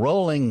now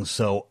rolling,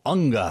 so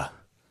UNGA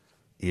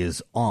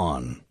is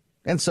on.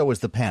 And so is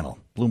the panel.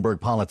 Bloomberg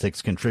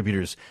Politics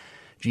contributors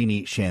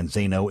Jeannie Sheehan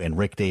Zaino and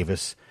Rick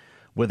Davis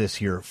with us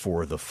here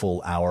for the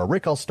full hour.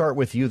 Rick, I'll start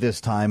with you this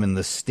time, and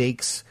the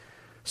stakes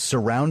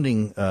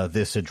surrounding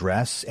this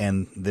address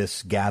and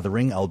this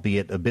gathering,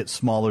 albeit a bit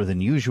smaller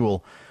than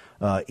usual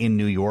in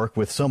New York,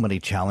 with so many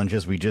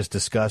challenges we just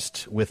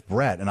discussed with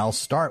Brett. And I'll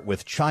start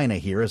with China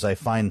here as I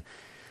find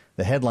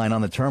the headline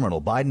on the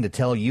terminal. Biden to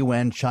tell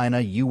UN China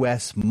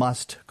U.S.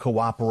 must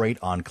cooperate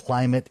on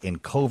climate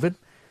and COVID.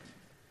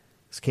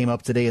 This came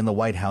up today in the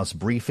White House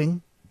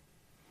briefing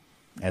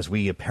as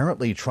we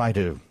apparently try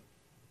to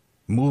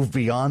move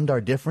beyond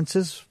our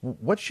differences.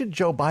 What should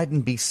Joe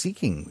Biden be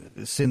seeking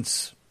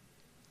since,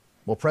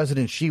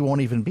 President Xi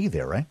won't even be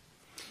there, right?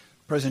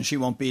 President Xi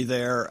won't be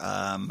there.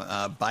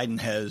 Biden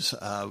has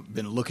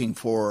been looking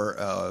for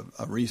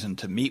a reason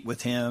to meet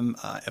with him.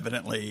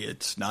 Evidently,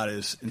 it's not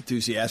as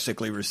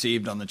enthusiastically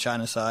received on the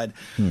China side.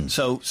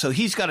 So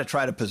he's got to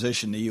try to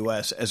position the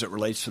U.S. as it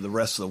relates to the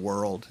rest of the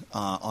world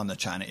on the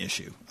China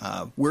issue.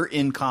 We're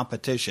in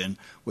competition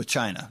with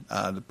China.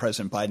 The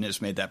President Biden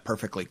has made that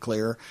perfectly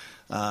clear.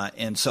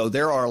 And so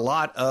there are a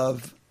lot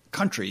of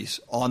countries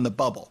on the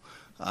bubble.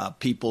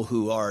 People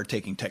who are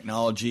taking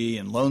technology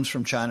and loans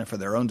from China for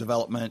their own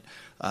development.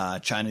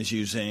 China's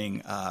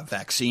using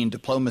vaccine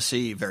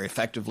diplomacy very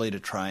effectively to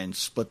try and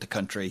split the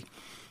country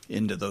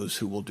into those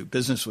who will do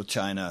business with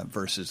China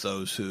versus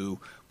those who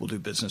will do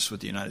business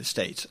with the United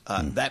States.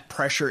 That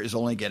pressure is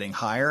only getting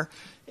higher.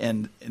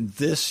 And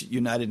this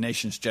United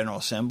Nations General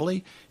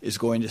Assembly is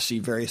going to see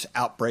various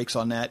outbreaks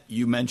on that.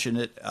 You mentioned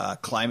it.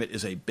 Climate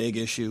is a big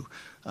issue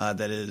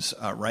that is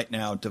right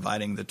now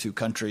dividing the two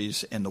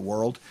countries and the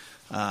world.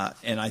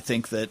 And I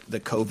think that the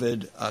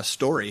COVID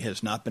story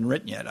has not been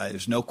written yet.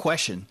 There's no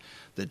question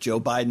that Joe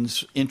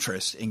Biden's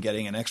interest in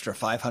getting an extra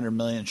 500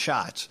 million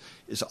shots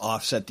is to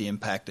offset the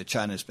impact that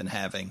China's been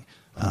having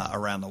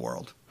around the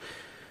world.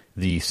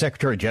 The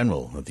Secretary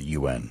General of the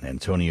UN,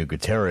 Antonio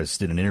Guterres,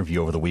 did an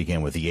interview over the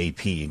weekend with the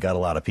AP and got a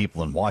lot of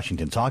people in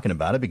Washington talking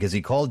about it because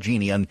he called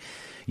Jeannie on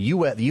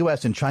the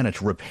U.S. and China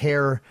to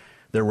repair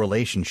their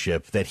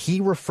relationship that he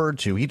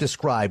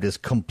described as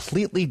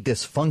completely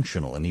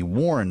dysfunctional, and he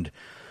warned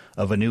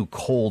of a new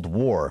Cold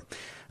War.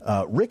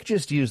 Rick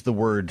just used the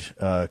word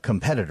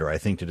competitor, I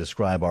think, to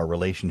describe our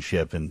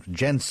relationship, and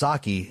Jen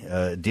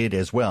Psaki did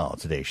as well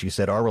today. She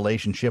said our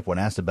relationship, when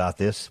asked about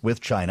this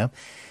with China,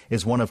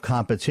 is one of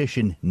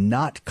competition,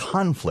 not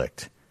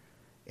conflict.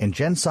 And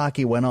Jen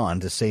Psaki went on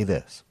to say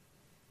this.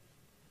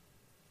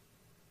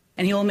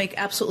 And he will make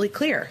absolutely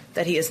clear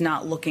that he is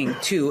not looking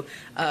to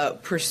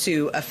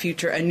pursue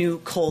a new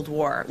Cold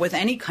War with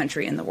any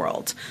country in the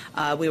world.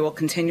 We will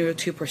continue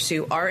to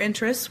pursue our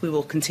interests. We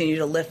will continue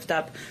to lift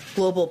up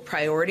global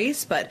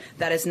priorities, but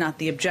that is not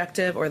the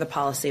objective or the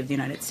policy of the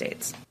United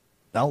States.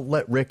 I'll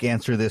let Rick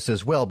answer this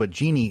as well, but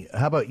Jeannie,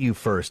 how about you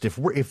first?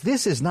 If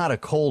this is not a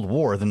Cold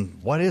War, then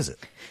what is it?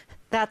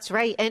 That's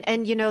right.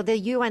 And, you know, the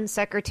UN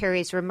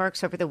Secretary's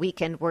remarks over the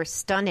weekend were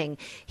stunning.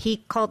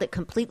 He called it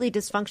completely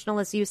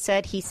dysfunctional, as you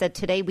said. He said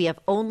today we have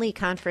only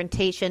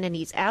confrontation, and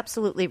he's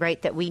absolutely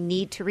right that we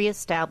need to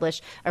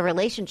reestablish a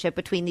relationship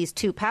between these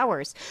two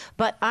powers.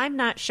 But I'm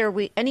not sure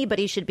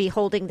anybody should be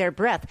holding their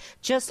breath.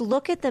 Just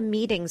look at the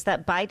meetings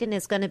that Biden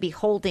is going to be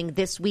holding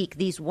this week,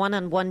 these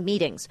one-on-one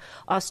meetings.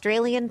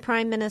 Australian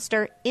Prime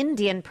Minister,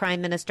 Indian Prime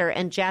Minister,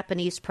 and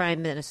Japanese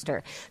Prime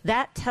Minister.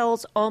 That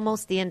tells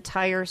almost the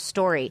entire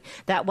story.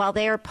 That while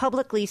they are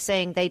publicly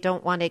saying they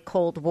don't want a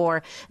Cold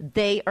War,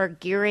 they are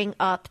gearing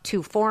up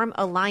to form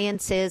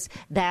alliances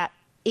that,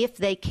 if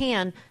they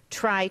can,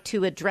 try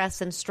to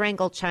address and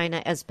strangle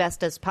China as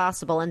best as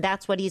possible. And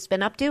that's what he's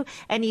been up to.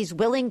 And he's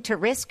willing to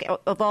risk,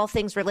 of all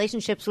things,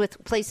 relationships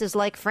with places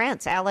like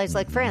France, allies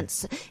like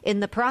France, in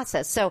the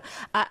process. So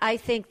I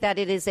think that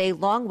it is a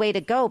long way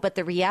to go. But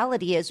the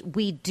reality is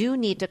we do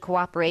need to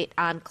cooperate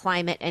on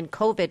climate and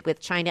COVID with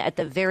China at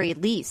the very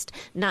least,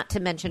 not to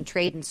mention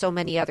trade and so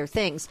many other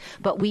things.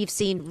 But we've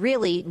seen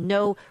really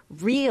no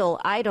real,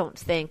 I don't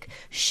think,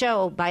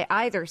 show by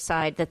either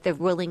side that they're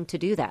willing to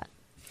do that.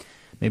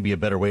 Maybe a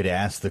better way to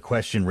ask the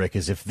question, Rick,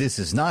 is if this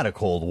is not a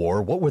Cold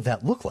War, what would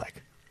that look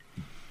like?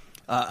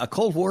 A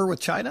Cold War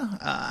with China?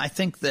 I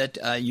think that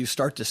you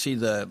start to see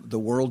the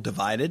world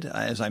divided.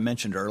 As I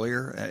mentioned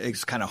earlier,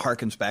 it kind of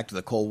harkens back to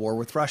the Cold War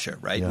with Russia,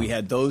 right? Yeah. We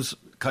had those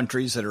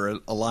countries that are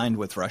aligned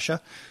with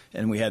Russia,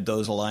 and we had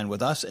those aligned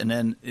with us, and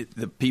then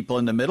the people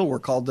in the middle were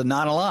called the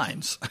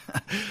non-aligneds.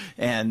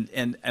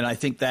 and I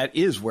think that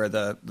is where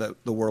the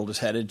world is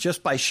headed,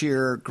 just by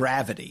sheer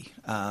gravity.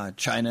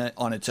 China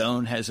on its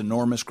own has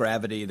enormous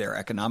gravity, their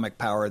economic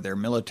power, their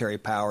military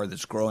power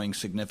that's growing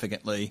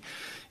significantly.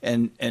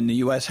 And the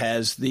U.S.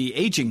 has the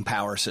aging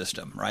power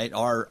system, right?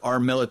 Our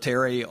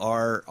military,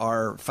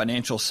 our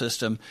financial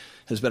system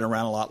has been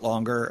around a lot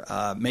longer.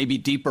 Maybe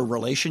deeper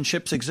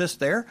relationships exist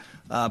there,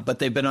 but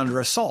they've been under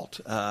assault.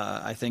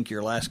 I think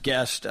your last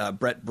guest,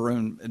 Brett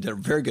Brun, did a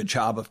very good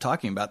job of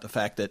talking about the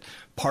fact that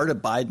part of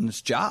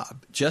Biden's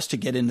job, just to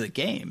get into the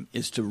game,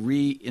 is to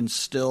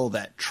reinstill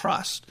that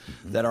trust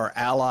that our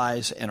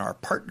allies and our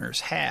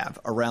partners have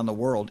around the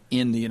world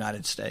in the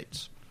United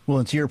States. Well,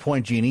 and to your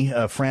point, Jeannie,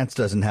 France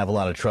doesn't have a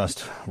lot of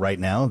trust right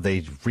now.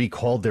 They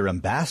recalled their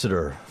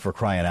ambassador, for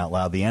crying out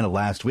loud, the end of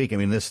last week. I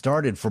mean, this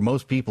started, for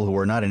most people who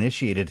are not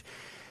initiated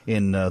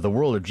in the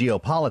world of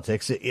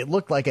geopolitics, it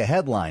looked like a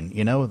headline,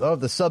 you know,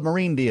 the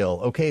submarine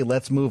deal. Okay,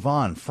 let's move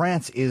on.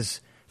 France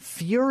is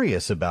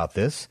furious about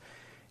this,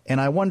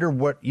 and I wonder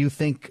what you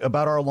think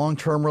about our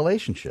long-term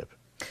relationship.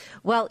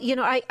 Well, you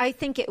know, I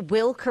think it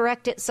will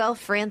correct itself.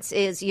 France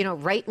is, you know,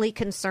 rightly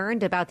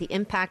concerned about the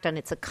impact on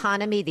its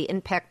economy, the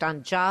impact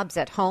on jobs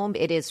at home.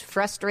 It is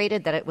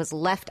frustrated that it was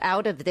left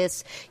out of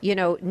this, you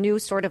know, new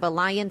sort of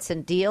alliance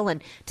and deal.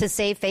 And to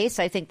save face,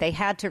 I think they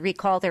had to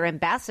recall their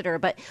ambassador.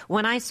 But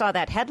when I saw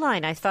that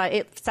headline, I thought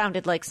it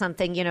sounded like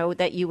something, you know,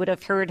 that you would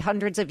have heard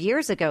hundreds of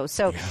years ago.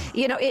 So,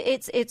 you know,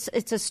 it's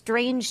a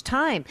strange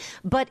time.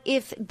 But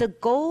if the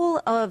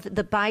goal of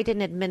the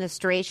Biden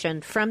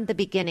administration from the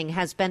beginning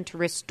has been to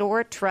restore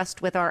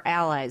trust with our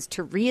allies,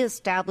 to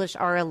reestablish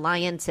our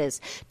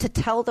alliances, to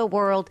tell the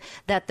world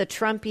that the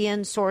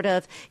Trumpian sort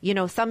of, you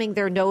know, thumbing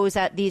their nose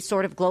at these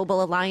sort of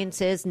global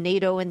alliances,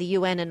 NATO and the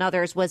UN and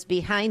others, was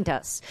behind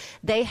us.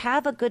 They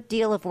have a good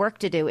deal of work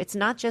to do. It's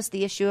not just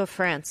the issue of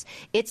France.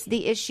 It's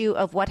the issue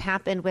of what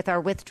happened with our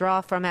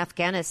withdrawal from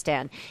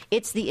Afghanistan.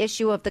 It's the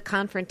issue of the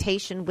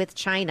confrontation with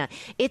China.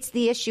 It's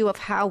the issue of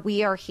how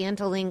we are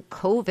handling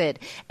COVID.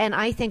 And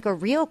I think a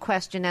real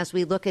question as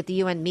we look at the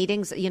UN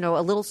meetings, you know,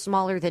 a little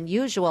smaller than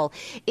usual,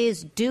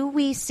 is do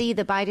we see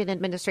the Biden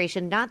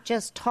administration not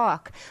just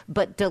talk,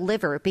 but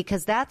deliver?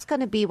 Because that's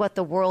going to be what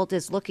the world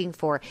is looking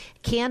for.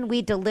 Can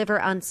we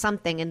deliver on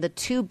something? And the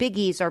two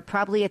biggies are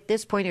probably at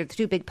this point, or the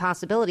two big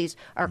possibilities,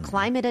 are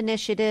climate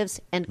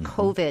initiatives and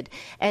COVID.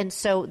 And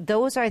so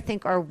those, I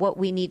think, are what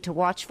we need to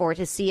watch for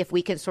to see if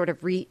we can sort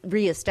of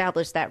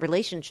reestablish that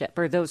relationship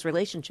or those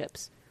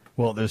relationships.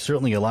 Well, there's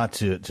certainly a lot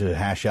to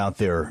hash out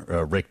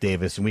there, Rick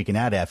Davis, and we can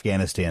add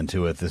Afghanistan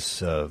to it.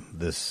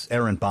 This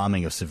errant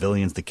bombing of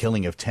civilians, the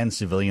killing of 10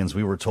 civilians,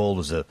 we were told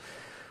was a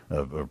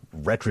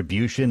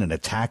retribution, an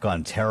attack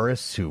on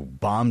terrorists who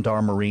bombed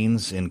our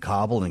Marines in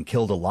Kabul and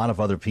killed a lot of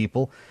other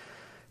people.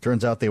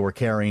 Turns out they were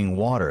carrying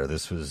water.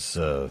 This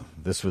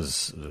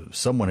was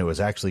someone who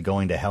was actually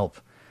going to help.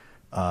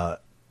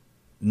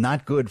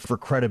 not good for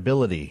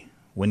credibility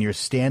when you're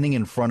standing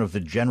in front of the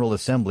General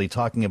Assembly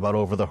talking about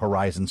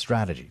over-the-horizon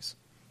strategies.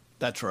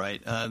 That's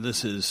right.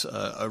 This is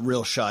a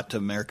real shot to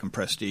American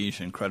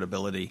prestige and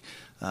credibility,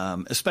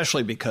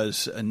 especially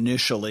because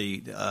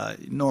initially,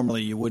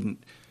 normally you wouldn't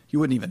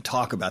even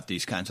talk about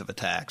these kinds of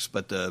attacks,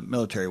 but the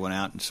military went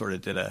out and sort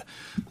of did a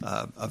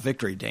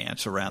victory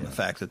dance around the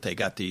fact that they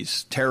got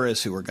these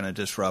terrorists who were going to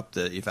disrupt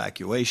the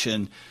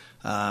evacuation,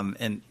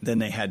 and then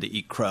they had to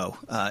eat crow.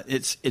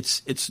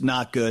 It's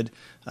not good.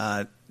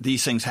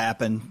 These things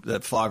happen. The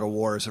fog of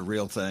war is a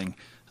real thing.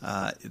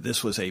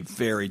 This was a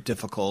very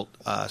difficult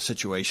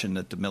situation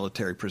that the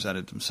military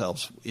presented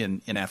themselves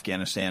in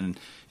Afghanistan,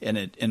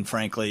 and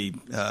frankly,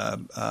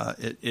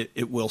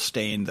 it will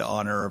stain the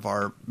honor of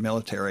our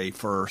military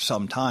for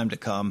some time to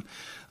come.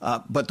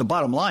 But the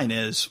bottom line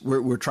is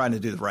we're trying to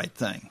do the right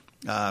thing.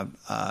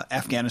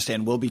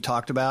 Afghanistan will be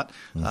talked about.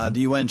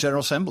 The UN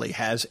General Assembly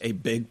has a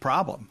big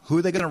problem. Who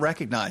are they going to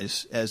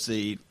recognize as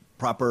the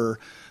proper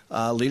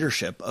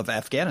leadership of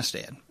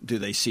Afghanistan? Do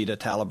they seat a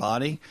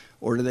Talibani,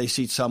 or do they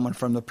seat someone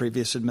from the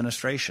previous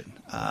administration?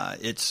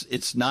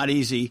 It's not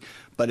easy,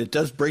 but it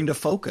does bring to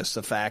focus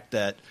the fact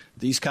that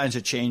these kinds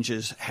of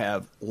changes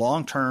have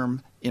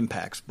long-term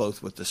impacts,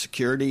 both with the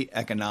security,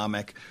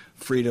 economic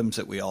freedoms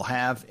that we all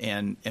have,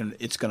 and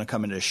it's going to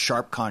come into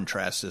sharp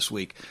contrast this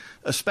week,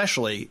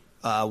 especially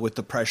with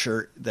the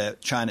pressure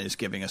that China is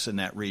giving us in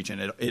that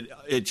region.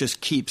 It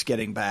just keeps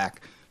getting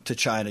back to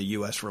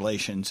China-U.S.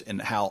 relations and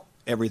how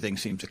everything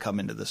seems to come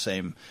into the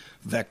same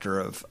vector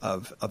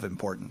of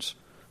importance.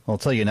 I'll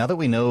tell you, now that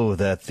we know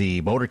that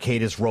the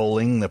motorcade is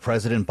rolling, the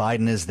President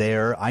Biden is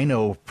there, I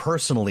know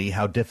personally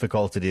how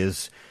difficult it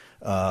is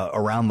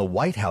around the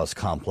White House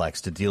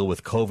complex to deal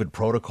with COVID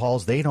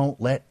protocols. They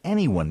don't let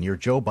anyone near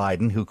Joe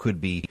Biden who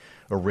could be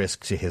a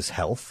risk to his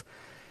health.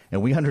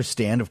 And we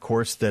understand, of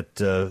course, that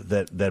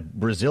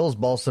Brazil's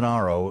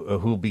Bolsonaro,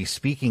 who will be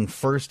speaking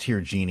first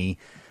here, Jeannie,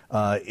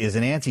 is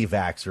an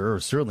anti-vaxxer, or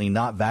certainly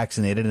not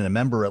vaccinated, and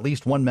at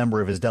least one member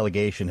of his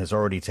delegation has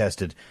already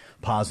tested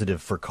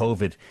positive for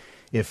COVID.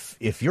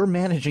 If you're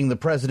managing the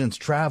president's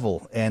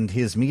travel and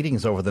his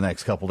meetings over the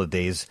next couple of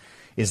days,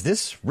 is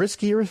this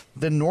riskier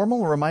than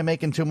normal, or am I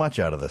making too much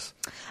out of this?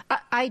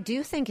 I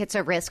do think it's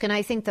a risk, and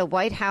I think the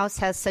White House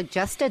has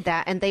suggested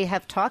that, and they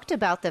have talked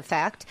about the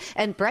fact,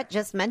 and Brett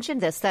just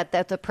mentioned this,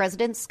 that the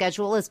president's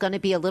schedule is going to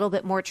be a little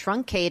bit more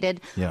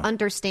truncated,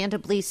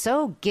 understandably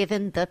so,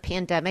 given the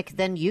pandemic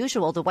than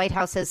usual. The White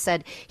House has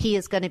said he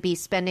is going to be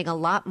spending a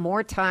lot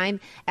more time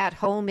at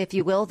home, if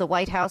you will, the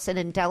White House and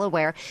in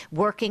Delaware,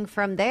 working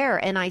from there,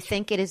 and I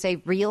think it is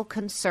a real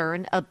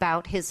concern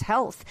about his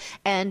health,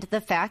 and the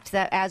fact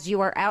that as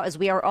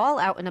we are all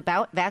out and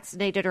about,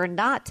 vaccinated or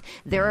not,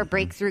 there are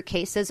breakthrough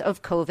cases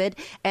of COVID.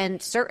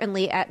 And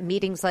certainly at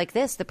meetings like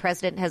this, the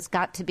president has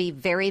got to be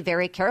very,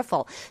 very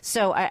careful.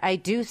 So I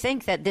do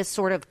think that this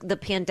sort of the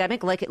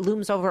pandemic, like it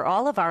looms over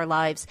all of our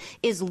lives,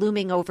 is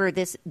looming over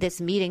this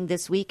meeting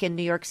this week in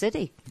New York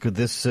City. Could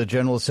this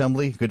General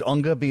Assembly, could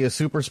UNGA be a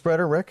super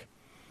spreader, Rick?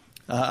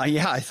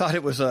 Yeah, I thought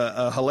it was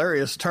a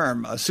hilarious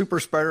term, a super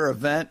spreader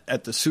event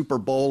at the Super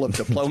Bowl of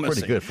diplomacy.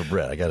 It's pretty good for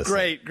Brett, I got to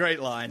say. Great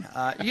line.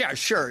 Yeah,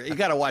 sure. You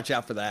got to watch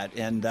out for that.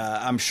 And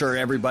I'm sure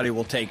everybody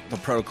will take the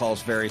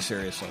protocols very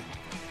seriously.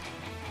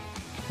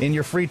 In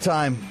your free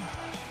time,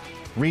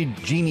 read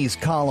Jeannie's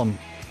column,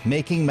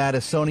 Making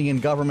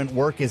Madisonian Government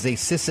Work is a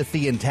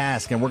Sisyphean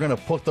Task. And we're going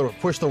to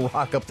push the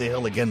rock up the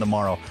hill again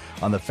tomorrow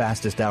on the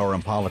fastest hour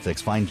in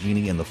politics. Find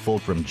Jeannie in the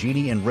Fulcrum.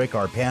 Jeannie and Rick,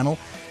 our panel.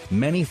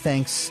 Many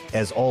thanks,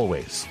 as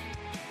always.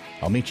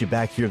 I'll meet you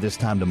back here this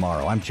time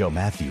tomorrow. I'm Joe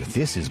Matthew.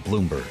 This is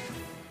Bloomberg.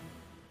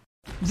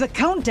 The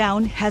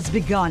countdown has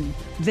begun.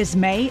 This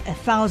May,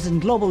 1,000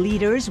 global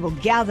leaders will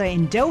gather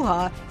in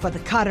Doha for the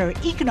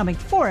Qatar Economic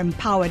Forum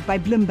powered by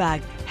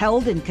Bloomberg,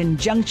 held in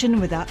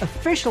conjunction with our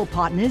official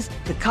partners,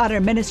 the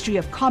Qatar Ministry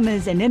of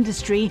Commerce and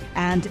Industry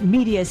and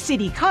Media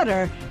City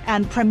Qatar,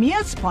 and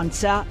premier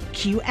sponsor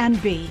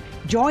QNB.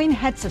 Join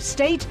heads of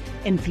state,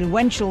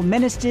 influential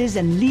ministers,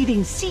 and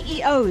leading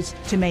CEOs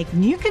to make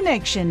new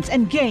connections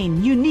and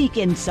gain unique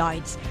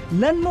insights.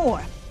 Learn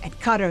more at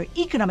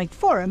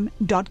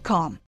QatarEconomicForum.com.